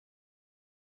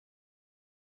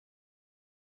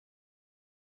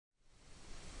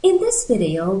In this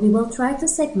video, we will try to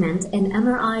segment an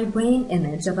MRI brain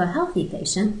image of a healthy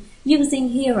patient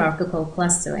using hierarchical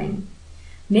clustering.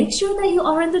 Make sure that you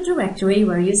are in the directory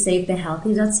where you saved the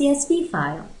healthy.csv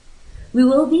file. We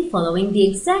will be following the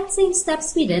exact same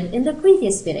steps we did in the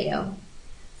previous video.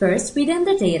 First, read in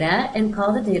the data and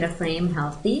call the data frame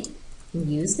healthy, and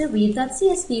use the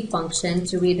read.csv function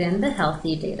to read in the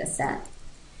healthy dataset.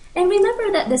 And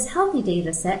remember that this healthy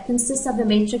dataset consists of a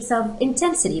matrix of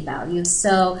intensity values,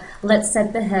 so let's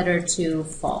set the header to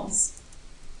false.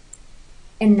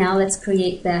 And now let's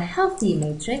create the healthy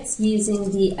matrix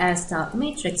using the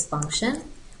as.matrix function,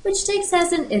 which takes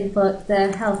as an input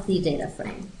the healthy data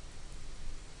frame.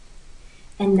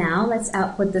 And now let's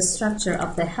output the structure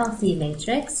of the healthy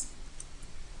matrix.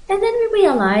 And then we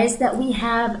realize that we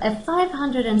have a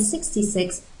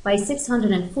 566 by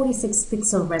 646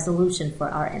 pixel resolution for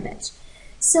our image.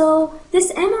 So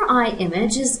this MRI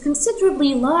image is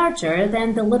considerably larger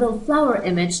than the little flower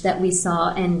image that we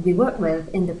saw and we worked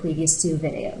with in the previous two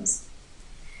videos.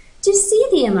 To see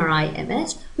the MRI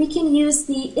image, we can use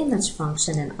the image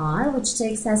function in R, which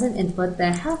takes as an input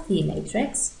the healthy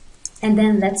matrix. And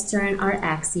then let's turn our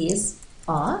axes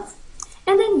off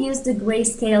and then use the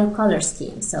grayscale color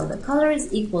scheme. So the color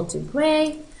is equal to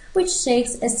gray, which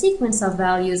takes a sequence of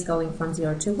values going from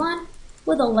 0 to 1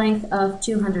 with a length of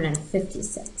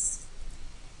 256.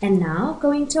 And now,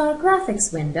 going to our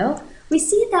graphics window, we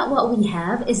see that what we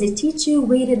have is a T2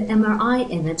 weighted MRI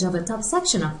image of a top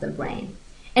section of the brain.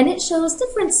 And it shows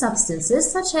different substances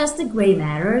such as the gray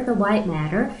matter, the white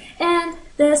matter, and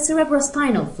the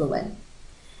cerebrospinal fluid.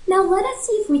 Now let us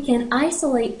see if we can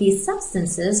isolate these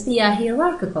substances via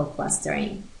hierarchical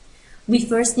clustering. We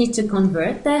first need to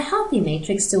convert the healthy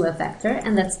matrix to a vector,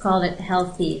 and let's call it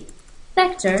healthy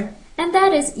vector, and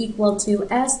that is equal to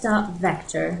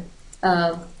as.vector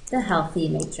of the healthy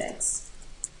matrix.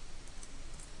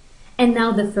 And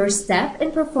now the first step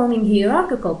in performing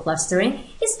hierarchical clustering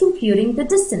is computing the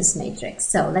distance matrix.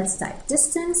 So let's type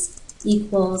distance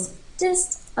equals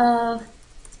dist of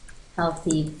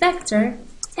healthy vector,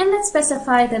 and let's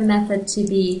specify the method to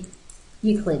be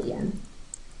Euclidean.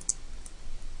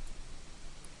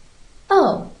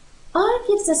 Oh, R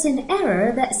gives us an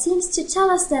error that seems to tell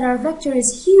us that our vector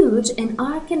is huge and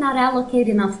R cannot allocate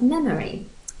enough memory.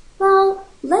 Well,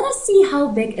 let us see how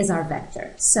big is our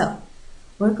vector. So,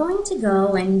 we're going to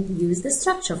go and use the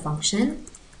structure function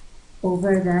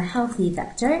over the healthy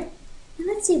vector, and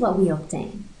let's see what we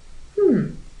obtain.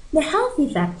 The healthy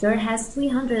vector has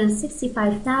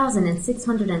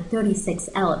 365,636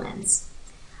 elements.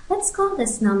 Let's call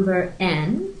this number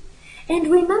n. And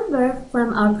remember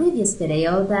from our previous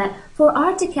video that for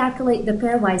R to calculate the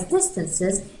pairwise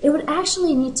distances, it would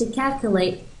actually need to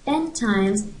calculate n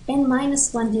times n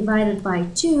minus 1 divided by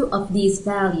 2 of these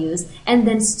values and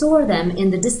then store them in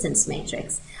the distance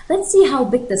matrix. Let's see how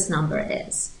big this number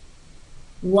is.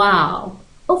 Wow!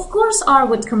 Of course R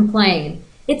would complain.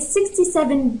 It's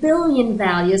 67 billion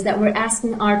values that we're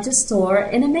asking R to store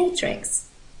in a matrix.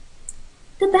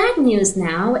 The bad news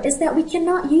now is that we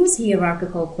cannot use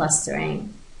hierarchical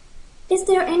clustering. Is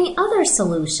there any other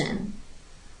solution?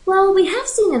 Well, we have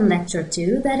seen in Lecture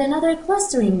 2 that another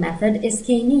clustering method is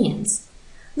k-means.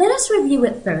 Let us review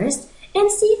it first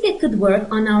and see if it could work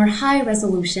on our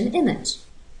high-resolution image.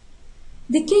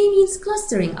 The k-means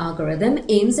clustering algorithm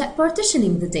aims at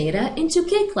partitioning the data into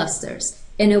k-clusters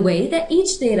in a way that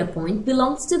each data point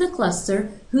belongs to the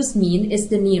cluster whose mean is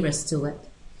the nearest to it.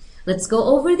 Let's go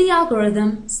over the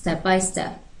algorithm step by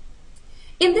step.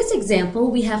 In this example,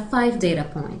 we have 5 data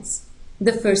points.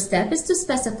 The first step is to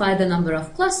specify the number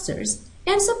of clusters,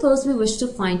 and suppose we wish to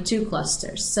find 2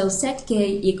 clusters, so set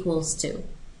k equals 2.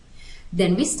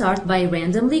 Then we start by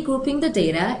randomly grouping the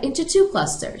data into 2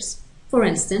 clusters. For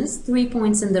instance, 3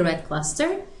 points in the red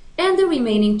cluster and the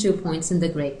remaining 2 points in the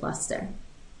gray cluster.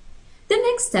 The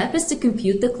next step is to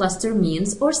compute the cluster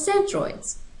means or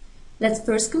centroids. Let's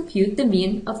first compute the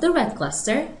mean of the red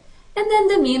cluster, and then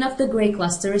the mean of the gray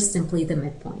cluster is simply the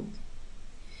midpoint.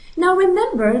 Now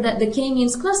remember that the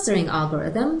k-means clustering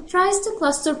algorithm tries to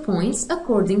cluster points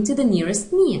according to the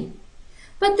nearest mean.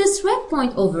 But this red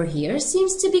point over here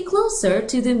seems to be closer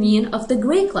to the mean of the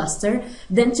gray cluster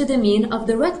than to the mean of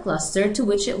the red cluster to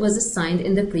which it was assigned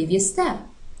in the previous step.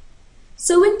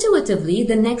 So intuitively,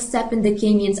 the next step in the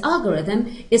k-means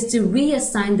algorithm is to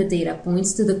reassign the data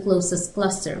points to the closest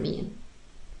cluster mean.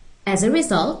 As a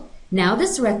result, now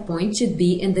this red point should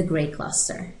be in the gray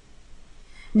cluster.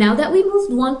 Now that we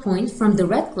moved 1 point from the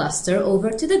red cluster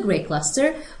over to the gray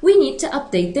cluster, we need to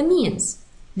update the means.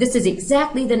 This is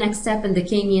exactly the next step in the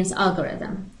k-means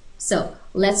algorithm. So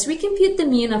let's recompute the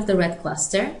mean of the red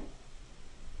cluster.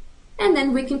 and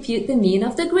then we compute the mean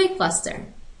of the gray cluster.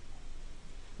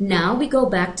 Now we go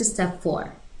back to step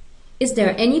 4. Is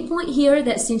there any point here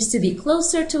that seems to be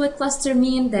closer to a cluster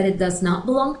mean that it does not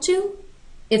belong to?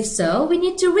 If so, we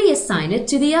need to reassign it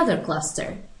to the other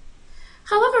cluster.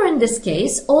 However, in this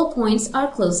case, all points are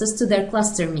closest to their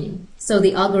cluster mean, so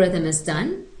the algorithm is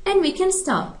done and we can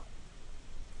stop.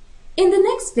 In the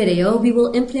next video, we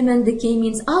will implement the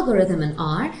k-means algorithm in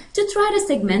R to try to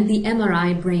segment the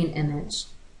MRI brain image.